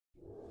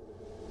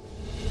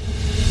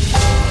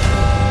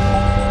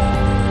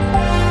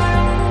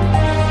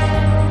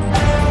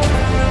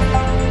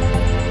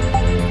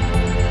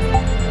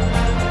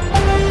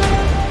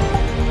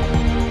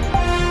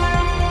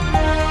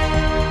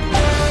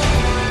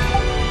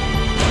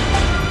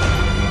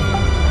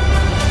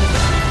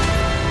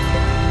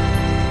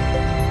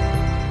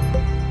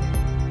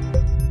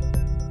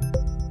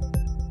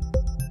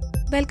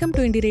Welcome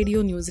to Indie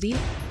Radio Newsreel.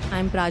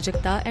 I'm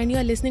Prajakta and you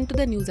are listening to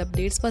the news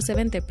updates for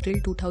 7th April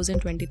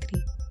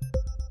 2023.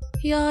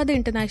 Here are the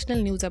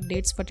international news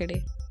updates for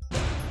today.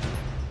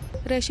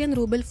 Russian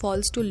ruble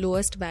falls to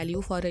lowest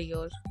value for a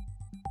year.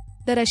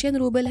 The Russian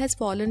ruble has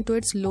fallen to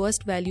its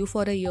lowest value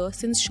for a year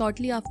since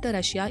shortly after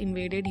Russia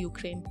invaded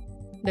Ukraine.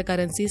 The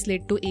currency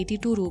slid to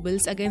 82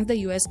 rubles against the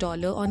US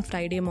dollar on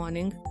Friday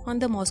morning on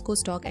the Moscow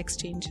Stock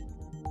Exchange.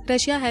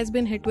 Russia has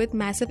been hit with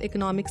massive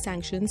economic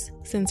sanctions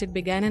since it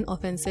began an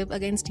offensive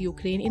against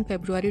Ukraine in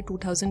February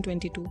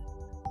 2022.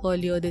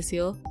 Earlier this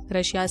year,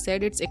 Russia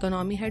said its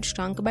economy had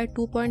shrunk by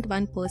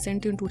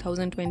 2.1% in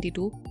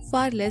 2022,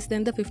 far less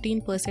than the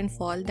 15%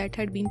 fall that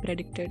had been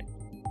predicted.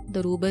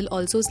 The ruble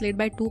also slid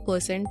by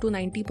 2% to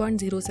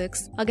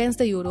 90.06 against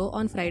the euro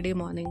on Friday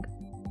morning.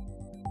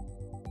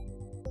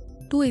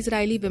 2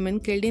 Israeli women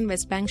killed in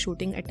West Bank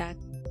shooting attack.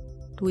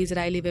 2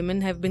 Israeli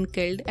women have been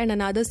killed and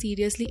another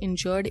seriously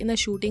injured in a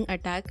shooting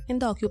attack in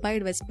the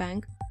occupied West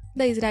Bank,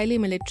 the Israeli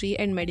military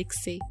and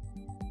medics say.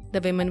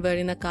 The women were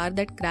in a car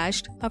that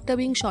crashed after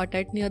being shot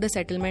at near the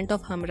settlement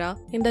of Hamra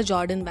in the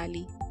Jordan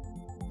Valley.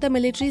 The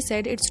military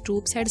said its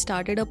troops had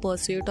started a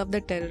pursuit of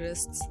the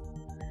terrorists.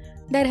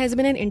 There has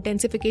been an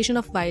intensification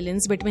of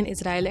violence between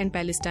Israel and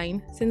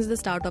Palestine since the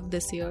start of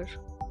this year.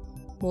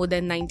 More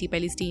than 90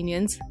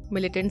 Palestinians,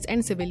 militants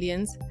and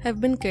civilians have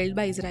been killed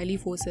by Israeli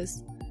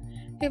forces.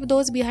 If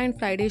those behind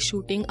Friday's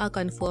shooting are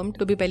confirmed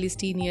to be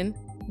Palestinian,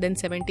 then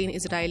 17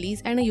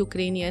 Israelis and a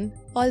Ukrainian,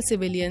 all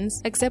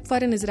civilians except for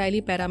an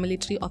Israeli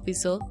paramilitary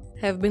officer,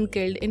 have been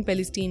killed in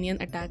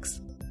Palestinian attacks.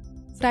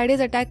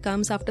 Friday's attack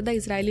comes after the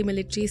Israeli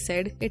military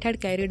said it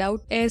had carried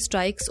out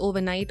airstrikes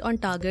overnight on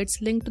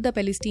targets linked to the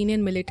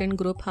Palestinian militant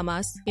group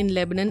Hamas in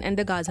Lebanon and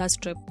the Gaza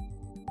Strip.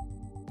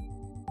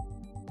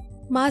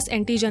 Mass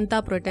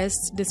anti-Janta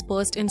protests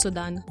dispersed in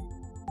Sudan.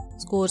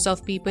 Scores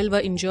of people were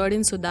injured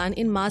in Sudan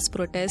in mass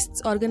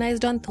protests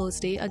organized on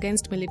Thursday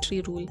against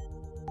military rule.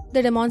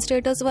 The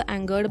demonstrators were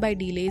angered by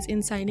delays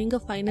in signing a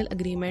final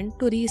agreement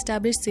to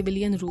re-establish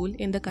civilian rule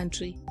in the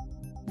country.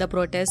 The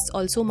protests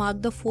also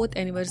marked the 4th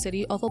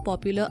anniversary of a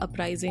popular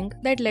uprising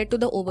that led to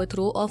the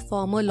overthrow of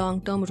former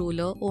long-term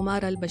ruler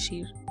Omar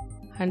al-Bashir.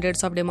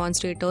 Hundreds of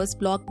demonstrators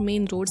blocked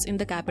main roads in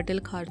the capital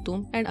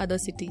Khartoum and other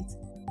cities.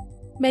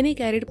 Many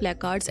carried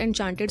placards and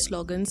chanted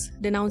slogans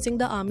denouncing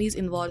the army's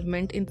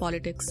involvement in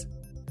politics.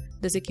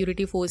 The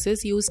security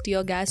forces used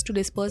tear gas to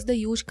disperse the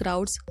huge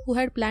crowds who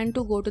had planned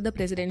to go to the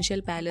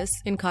presidential palace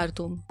in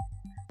Khartoum.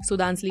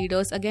 Sudan's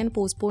leaders again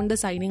postponed the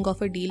signing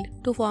of a deal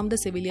to form the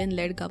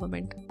civilian-led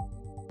government.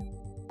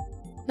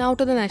 Now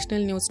to the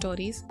national news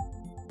stories.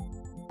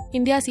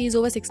 India sees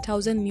over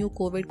 6,000 new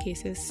COVID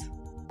cases.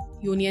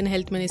 Union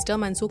Health Minister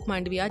Mansukh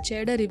Mandavia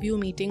chaired a review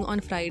meeting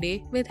on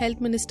Friday with health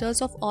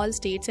ministers of all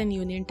states and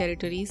union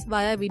territories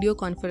via video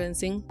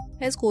conferencing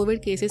as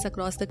COVID cases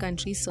across the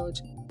country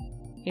surge.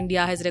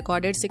 India has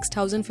recorded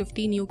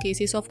 6,050 new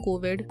cases of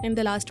COVID in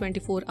the last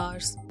 24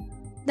 hours.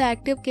 The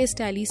active case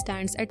tally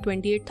stands at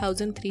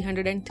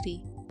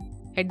 28,303.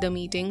 At the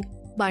meeting,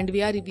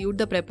 Mandavia reviewed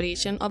the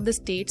preparation of the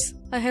states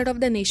ahead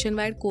of the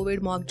nationwide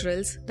COVID mock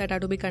drills that are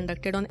to be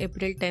conducted on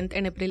April 10th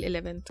and April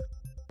 11th.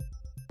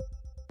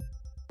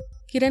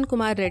 Kiran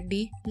Kumar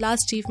Reddy,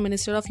 last Chief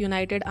Minister of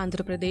United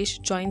Andhra Pradesh,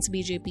 joins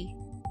BJP.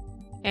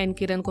 And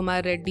Kiran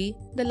Kumar Reddy,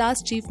 the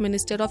last Chief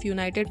Minister of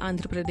United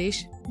Andhra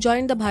Pradesh,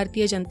 joined the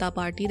Bharatiya Janata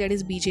Party, that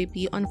is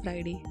BJP, on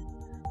Friday.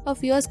 A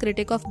fierce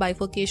critic of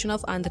bifurcation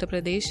of Andhra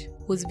Pradesh,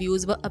 whose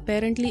views were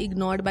apparently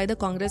ignored by the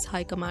Congress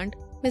High Command,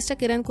 Mr.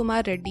 Kiran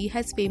Kumar Reddy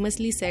has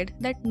famously said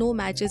that no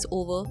match is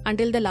over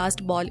until the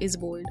last ball is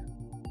bowled.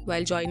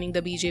 While joining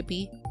the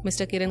BJP,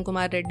 Mr. Kiran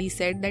Kumar Reddy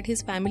said that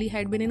his family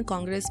had been in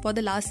Congress for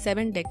the last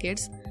 7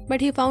 decades, but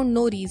he found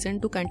no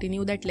reason to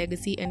continue that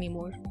legacy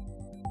anymore.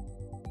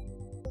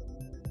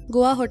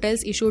 Goa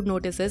hotels issued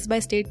notices by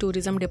State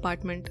Tourism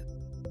Department.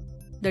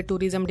 The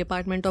Tourism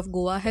Department of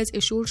Goa has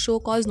issued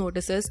show-cause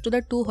notices to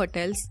the 2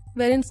 hotels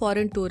wherein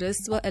foreign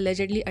tourists were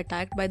allegedly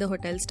attacked by the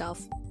hotel staff.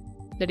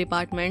 The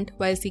department,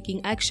 while seeking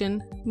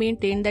action,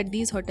 maintained that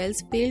these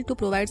hotels failed to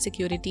provide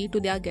security to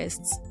their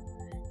guests.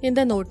 In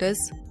the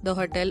notice, the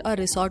hotel or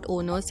resort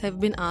owners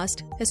have been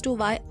asked as to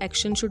why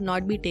action should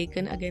not be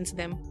taken against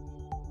them.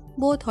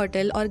 Both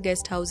hotel or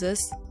guest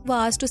houses were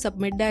asked to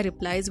submit their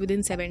replies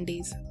within 7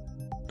 days.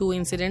 2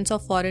 incidents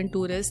of foreign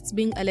tourists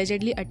being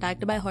allegedly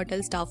attacked by hotel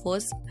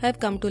staffers have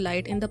come to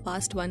light in the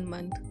past 1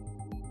 month.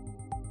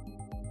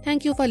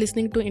 Thank you for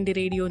listening to Indie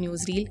Radio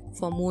Newsreel.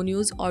 For more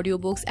news,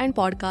 audiobooks and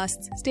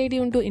podcasts, stay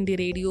tuned to Indie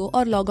Radio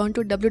or log on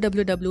to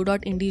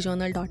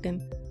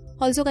www.indiejournal.in.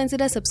 Also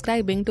consider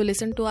subscribing to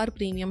listen to our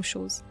premium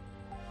shows.